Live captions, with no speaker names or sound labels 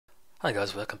Hi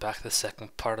guys, welcome back to the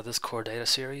second part of this core data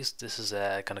series. This is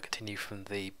going to continue from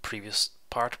the previous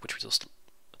part, which we just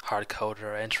hard coded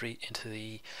our entry into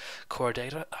the core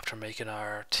data after making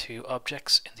our two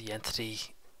objects in the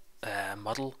entity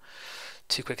model.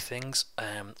 Two quick things.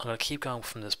 I'm going to keep going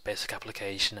from this basic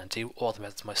application and do all the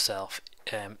methods myself.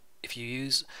 If you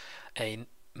use a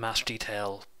master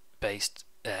detail based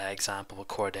example with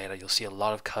core data, you'll see a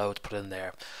lot of code put in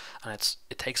there, and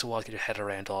it takes a while to get your head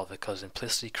around all of it because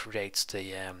implicitly creates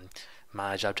the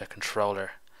manage object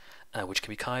controller, which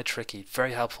can be kind of tricky,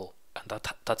 very helpful. And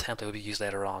that template will be used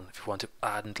later on if you want to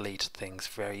add and delete things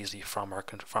very easily from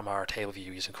our table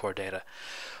view using core data.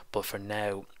 But for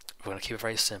now, we're going to keep it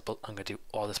very simple. I'm going to do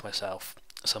all this myself,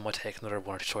 so it might take another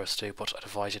one or two hours to do, but I'd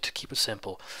advise you to keep it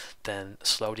simple, then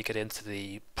slowly get into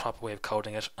the proper way of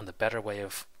coding it and the better way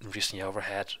of reducing the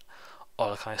overhead, all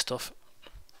that kind of stuff.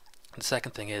 The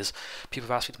second thing is, people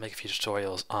have asked me to make a few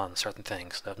tutorials on certain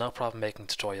things. I have no problem making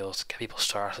tutorials to get people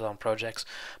started on projects,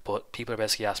 but people are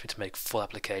basically asking me to make full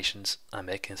applications and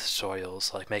making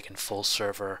tutorials, like making full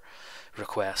server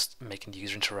requests, making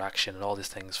user interaction and all these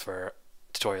things for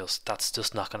tutorials. That's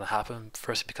just not going to happen.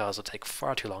 Firstly, because it'll take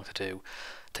far too long to do,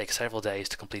 take several days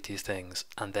to complete these things,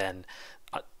 and then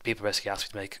people basically ask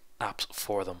me to make apps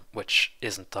for them, which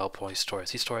isn't the whole point of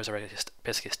stories. These stories are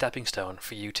basically a stepping stone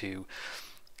for you to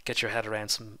get your head around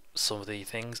some of the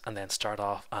things and then start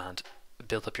off and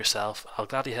build up yourself. I'll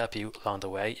gladly help you along the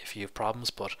way if you have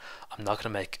problems, but I'm not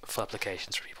going to make full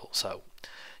applications for people. So,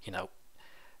 you know,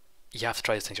 you have to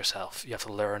try these things yourself. You have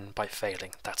to learn by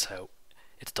failing. That's how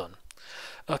it's done.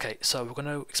 Okay, so we're going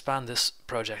to expand this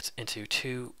project into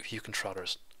two view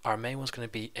controllers. Our main one's going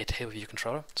to be a table view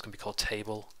controller. It's going to be called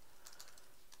table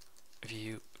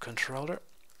view controller,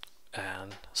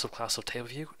 and subclass of table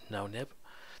view, no nib.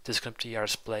 This is going to be our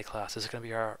display class. This is going to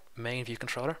be our main view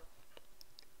controller.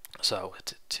 So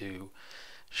to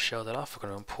show that off, we're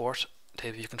going to import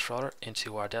table view controller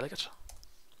into our delegate,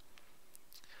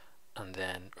 and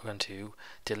then we're going to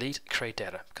delete create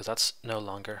data because that's no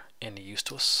longer any use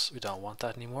to us. We don't want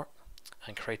that anymore,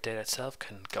 and create data itself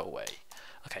can go away.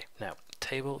 Okay, now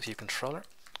table view controller,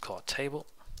 call it table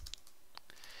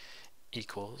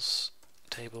equals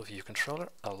table view controller,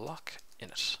 a lock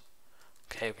init.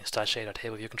 Okay, we instantiate our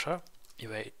table view controller,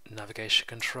 UI navigation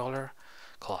controller,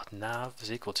 call it nav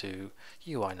is equal to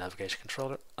UI navigation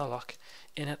controller, a lock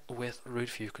init with root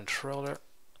view controller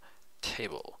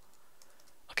table.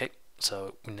 Okay,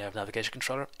 so we now have navigation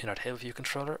controller in our table view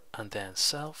controller, and then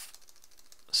self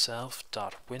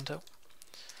dot window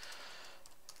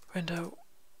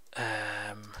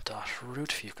dot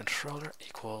root view controller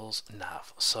equals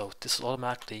nav. So this will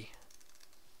automatically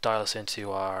dial us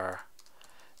into our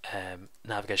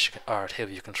navigation, our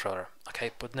table view controller.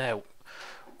 Okay, but now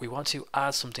we want to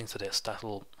add something to this that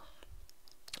will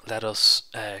let us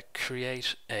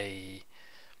create a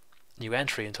new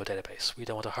entry into a database. We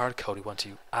don't want to hard code, we want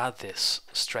to add this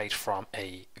straight from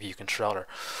a view controller,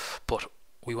 but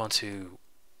we want to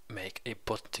make a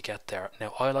button to get there.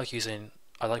 Now I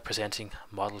like presenting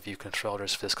model view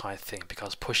controllers for this kind of thing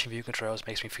because pushing view controllers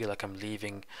makes me feel like I'm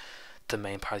leaving the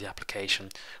main part of the application,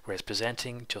 whereas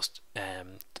presenting just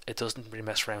it doesn't really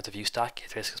mess around with the view stack.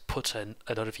 It basically puts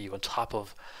another view on top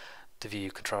of the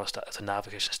view control stack as a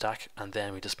navigation stack, and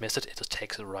then we dismiss it. It just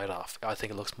takes it right off. I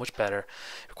think it looks much better.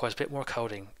 It requires a bit more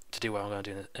coding to do what I'm going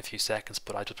to do in a few seconds,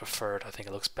 but I just prefer it. I think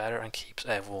it looks better and keeps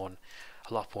everyone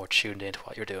a lot more tuned into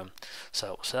what you're doing.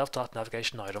 So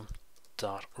self.navigation item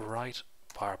dot right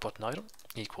bar button item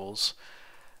equals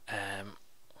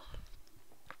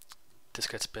this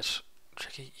gets a bit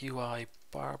tricky, UI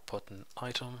bar button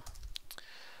item,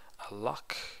 a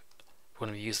lock. We're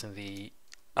going to be using the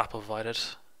app provided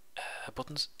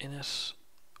buttons in it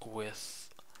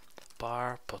with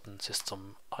bar button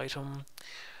system item,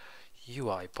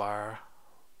 UI bar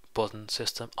button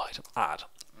system item add.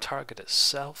 Target is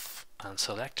self and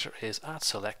selector is add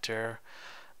selector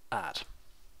add.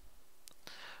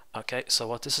 Okay, so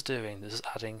what this is doing, this is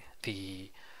adding the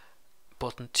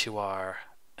button to our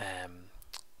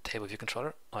table view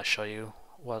controller. I'll show you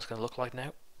what it's going to look like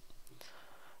now.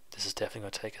 This is definitely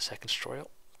going to take a second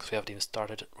tutorial because we haven't even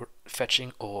started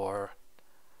fetching or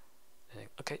anything.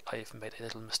 Okay, I've made a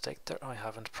little mistake there. I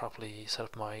haven't properly set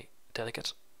up my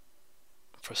delegate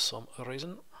for some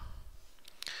reason.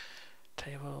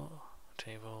 Table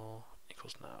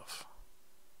equals nav.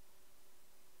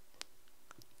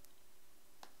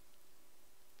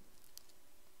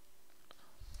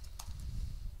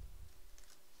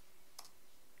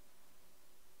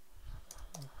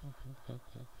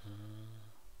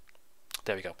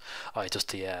 There we go. I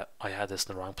had this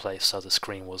in the wrong place, so the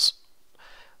screen was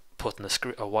putting a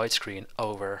widescreen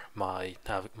over my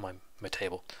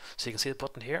table. So you can see the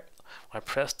button here. When I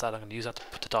press that, I'm going to use that to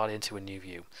put the dot into a new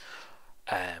view.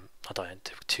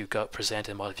 To go present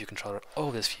a model view controller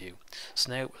over this view.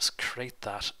 So now let's create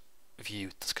that view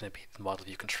that's going to be the model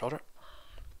view controller.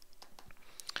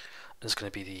 And it's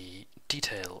going to be the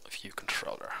detail view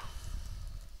controller.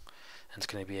 And it's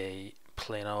going to be a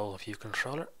plain old view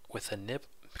controller with a nib,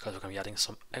 because we're going to be adding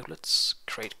some outlets.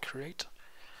 Create.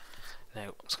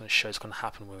 Now it's going to show what's going to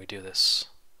happen when we do this.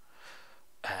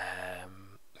 We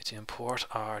need to import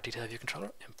our detail view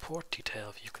controller. Import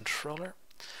detail view controller.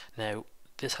 Now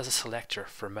this has a selector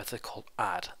for a method called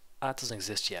add. Add doesn't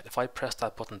exist yet. If I press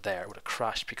that button there, it would have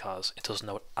crashed because it doesn't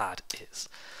know what add is.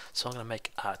 So I'm going to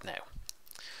make add now.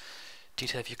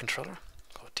 Detail view controller.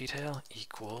 Detail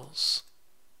equals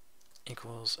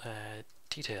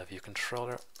detail view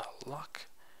controller lock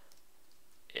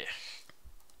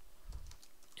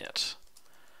yet.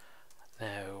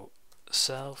 Now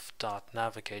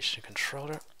self.navigation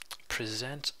controller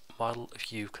present model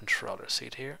view controller. See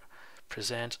it here?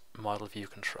 Present model view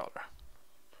controller.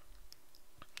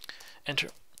 Enter.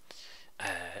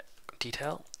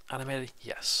 Detail animated,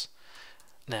 yes.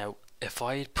 Now if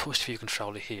I push view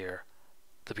controller here,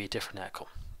 there'll be a different outcome.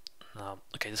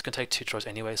 Okay, this is going to take 2 tries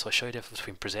anyway, so I'll show you the difference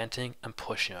between presenting and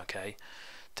pushing. Okay,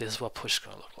 this is what push is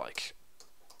going to look like.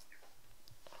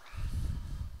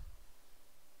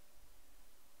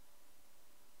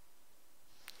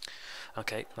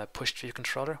 Okay, when I push view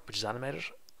controller, which is animated,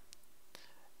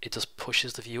 it just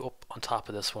pushes the view up on top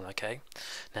of this one. Okay,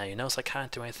 now you notice I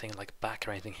can't do anything like back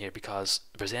or anything here because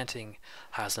presenting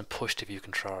hasn't pushed the view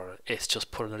controller, it's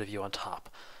just put another view on top.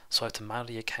 So I have to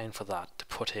manually account for that to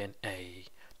put in a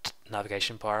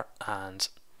navigation bar and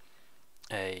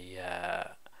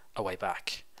a way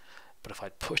back. But if I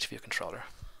push the view controller,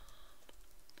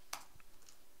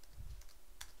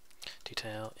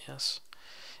 detail, yes,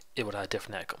 it would have a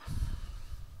different outcome.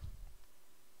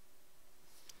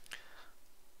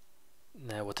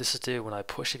 Now what this is doing when I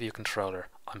push the view controller,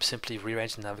 I'm simply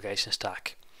rearranging the navigation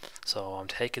stack. So I'm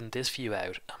taking this view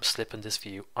out, I'm slipping this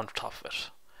view on top of it.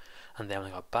 And then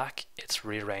when I go back, it's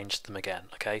rearranged them again,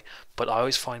 okay? But I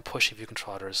always find pushing view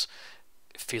controllers,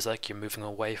 it feels like you're moving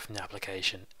away from the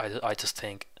application. I just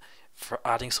think for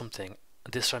adding something,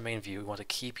 this is our main view, we want to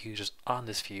keep users on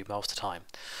this view most of the time.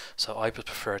 So I would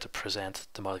prefer to present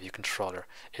the model view controller.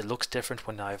 It looks different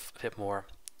when I have a bit more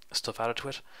stuff added to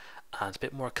it, and a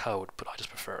bit more code, but I just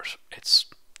prefer it.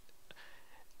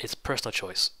 It's personal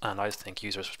choice, and I think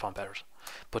users respond better.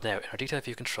 But now in our detail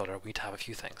view controller, we need to have a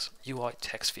few things. UI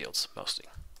text fields mostly.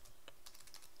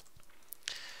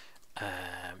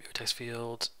 UI text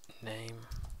field, name,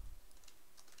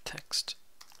 text.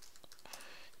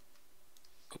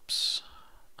 Oops,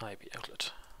 IB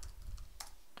outlet.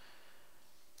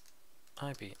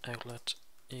 IB outlet,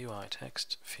 UI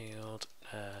text field,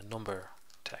 number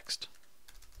text.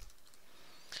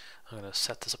 I'm going to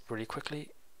set this up really quickly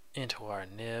into our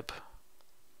nib,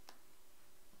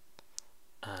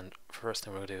 and first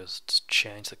thing we're going to do is just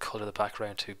change the color of the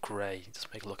background to grey,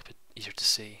 just make it look a bit easier to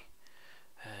see.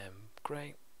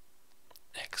 Grey,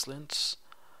 excellent.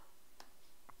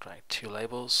 Drag 2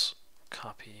 labels,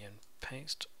 copy and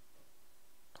paste,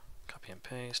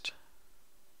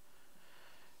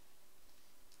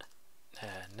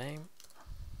 name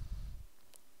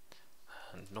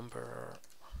and number.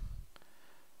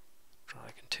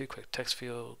 Drag in 2 quick text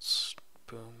fields,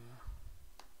 boom,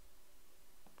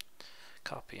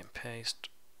 copy and paste.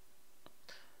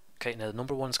 Okay, now the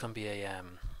number 1 is going to be a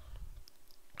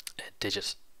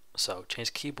digit, so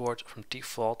change keyboard from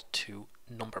default to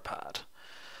number pad,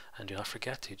 and do not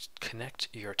forget to connect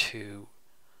your 2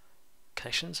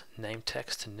 connections, name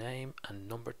text to name and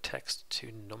number text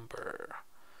to number.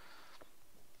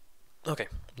 Okay,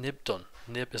 nib done.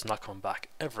 Nib is not coming back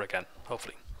ever again,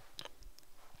 hopefully.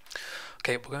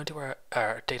 Okay, we're going to do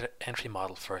our data entry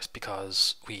model first,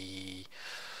 because we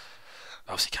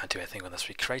obviously can't do anything unless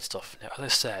we create stuff. Now, as I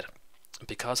said,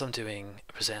 because I'm doing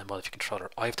a present model view controller,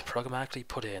 I have to programmatically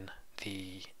put in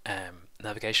the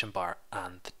navigation bar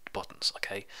and the buttons.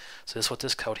 Okay, so this is what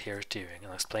this code here is doing, and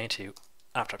I'll explain to you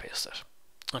after I paste it.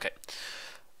 Okay,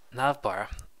 nav bar,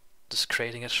 just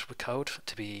creating it with code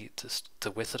to be just the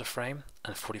width of the frame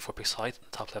and 44 pixel height in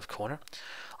the top left corner.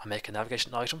 I make a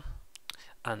navigation item,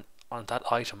 and on that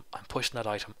item, I'm pushing that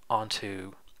item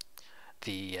onto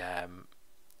the, I'm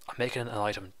making an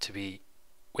item to be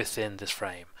within this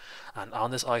frame, and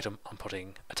on this item I'm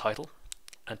putting a title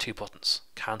and 2 buttons,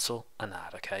 cancel and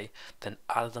add. Okay, then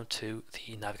add them to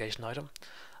the navigation item,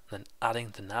 and then adding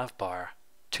the nav bar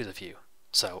to the view.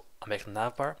 So I'm making the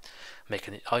nav bar,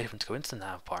 making the item to go into the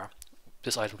nav bar,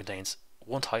 this item contains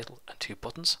one title and two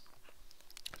buttons.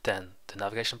 Then the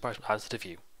navigation part will add to the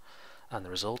view, and the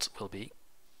result will be,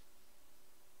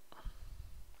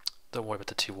 don't worry about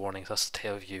the two warnings, that's the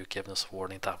table view giving us a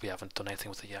warning that we haven't done anything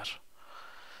with it yet.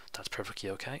 That's perfectly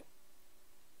okay.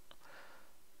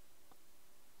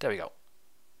 There we go.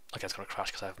 Okay, it's going to crash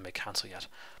because I haven't made cancel yet.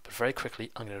 But very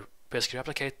quickly, I'm going to basically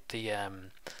replicate the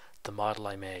model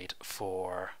I made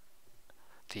for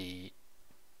the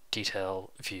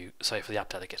detail view, sorry, for the app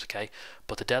delegate, okay?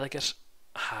 But the delegate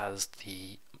has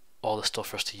all the stuff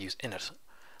for us to use in it,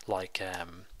 like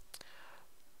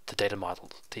the data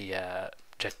model, the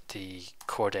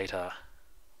core data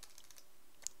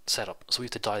setup. So we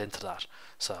have to dial into that.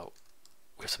 So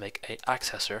we have to make a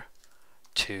accessor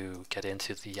to get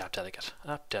into the app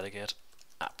delegate,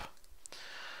 app,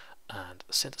 and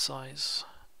synthesize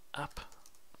app,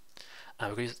 and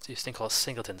we're going to use this thing called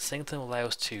singleton. Singleton will allow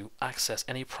us to access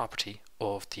any property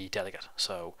of the delegate.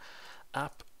 So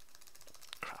app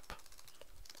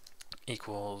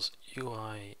equals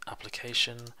UI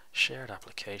application shared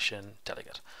application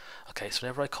delegate. Okay, so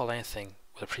whenever I call anything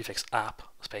with a prefix app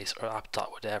space or app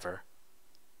dot whatever,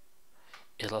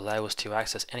 it'll allow us to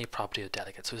access any property of the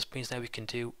delegate. So this means now we can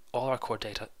do all our core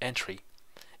data entry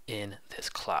in this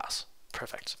class.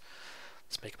 Perfect.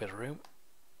 Let's make a bit of room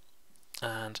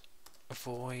and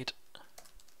void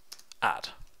add.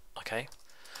 Okay,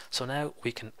 so now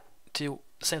we can do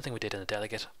the same thing we did in the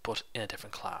delegate but in a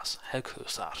different class. How cool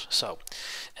is that? So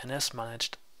ns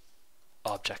managed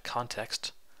object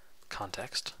context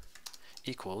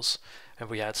equals, and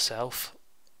we add self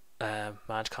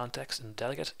managed context in the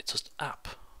delegate, it's just app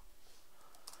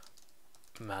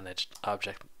managed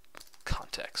object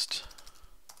context.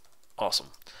 Awesome.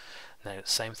 Now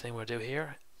same thing we'll do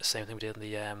here, same thing we did in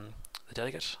the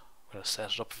delegate. I'm going to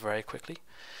set it up very quickly.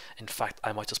 In fact,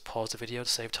 I might just pause the video to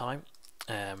save time.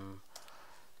 And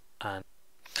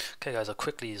okay guys, I'll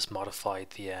quickly just modify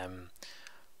the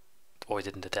what we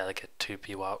did in the delegate to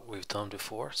be what we've done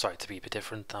before, sorry, to be a bit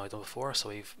different than we've done before. So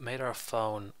we've made our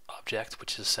phone object,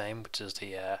 which is the same, which is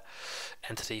the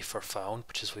entity for phone,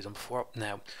 which is what we've done before.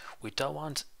 Now we don't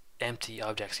want empty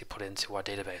objects you put into our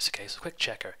database. Okay, so quick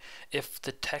checker, if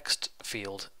the text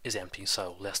field is empty,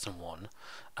 so less than 1,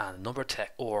 and the number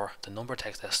text or the number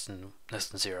text less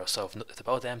than 0, so if they're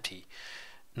both empty,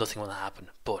 nothing will happen.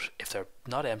 But if they're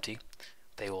not empty,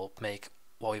 they will make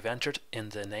what we've entered in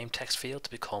the name text field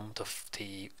to become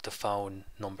the phone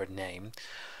number name,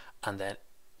 and then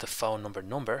the phone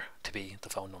number to be the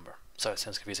phone number. So it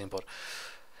sounds confusing, but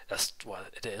that's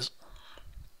what it is.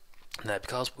 Now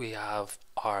because we have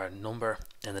our number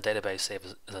in the database saved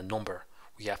as a number,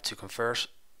 we have to convert,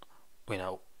 you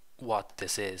know, what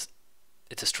this is.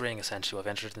 It's a string essentially. I've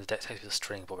entered in the text as a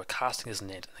string, but we're casting as an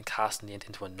int and then casting the int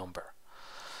into a number.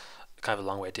 Kind of a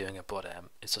long way of doing it, but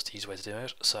it's just the easy way to do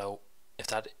it. So if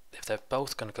they're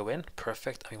both going to go in,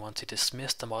 perfect, and we want to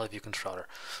dismiss the model view controller.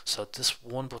 So this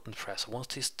one button press. Once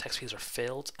these text fields are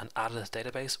filled and added to the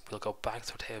database, we'll go back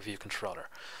to our table view controller.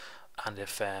 And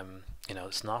if you know,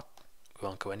 it's not, we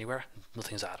won't go anywhere,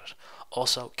 nothing's added.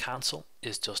 Also, cancel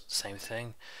is just the same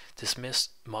thing. Dismiss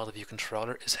model view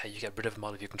controller is how you get rid of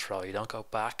model view controller. You don't go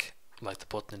back like the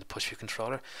button in the push view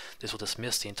controller. This will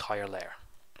dismiss the entire layer.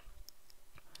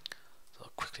 So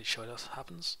I'll quickly show you what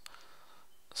happens.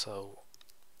 So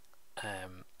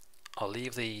I'll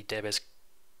leave the database,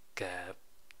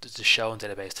 the show in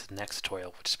database to the next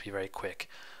tutorial, which will be very quick.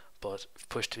 But if we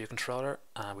push the view controller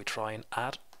and we try and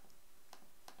add,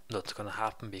 nothing's going to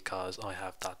happen because I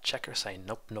have that checker saying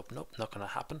nope, nope, nope, not going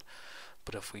to happen.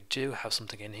 But if we do have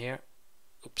something in here,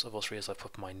 oops, I've also realized I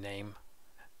put my name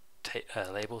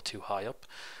label too high up,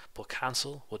 but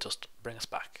cancel will just bring us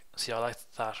back. See, I like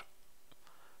that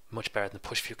much better than the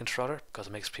push view controller because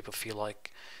it makes people feel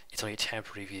like it's only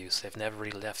temporary views. They've never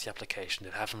really left the application.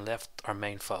 They haven't left our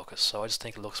main focus. So I just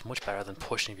think it looks much better than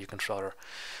pushing view controller.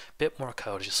 Bit more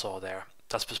code as you saw there.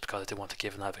 That's just because I didn't want to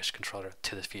give a navigation controller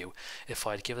to this view. If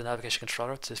I'd given the navigation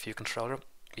controller to this view controller,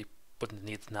 we wouldn't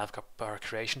need the navbar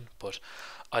creation, but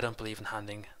I don't believe in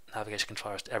handing navigation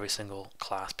controllers to every single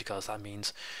class because that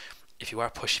means if you are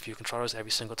pushing view controllers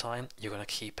every single time, you're going to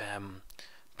keep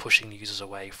pushing users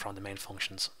away from the main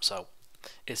functions. So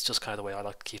it's just kind of the way I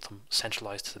like to keep them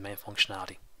centralized to the main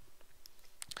functionality.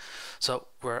 So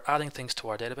we're adding things to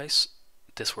our database.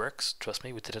 This works, trust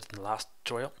me, we did it in the last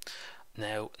tutorial.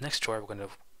 Now next tutorial we're going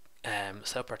to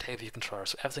set up our table view controller,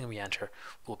 so everything we enter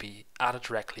will be added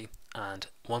directly, and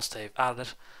once they've added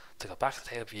it, they go back to the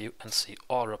table view and see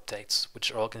all our updates,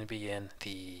 which are all going to be in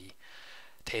the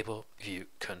table view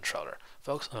controller.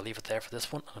 Folks, I'm going to leave it there for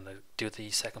this one. I'm going to do the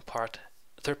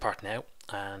third part now,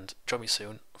 and join me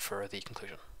soon for the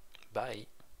conclusion. Bye.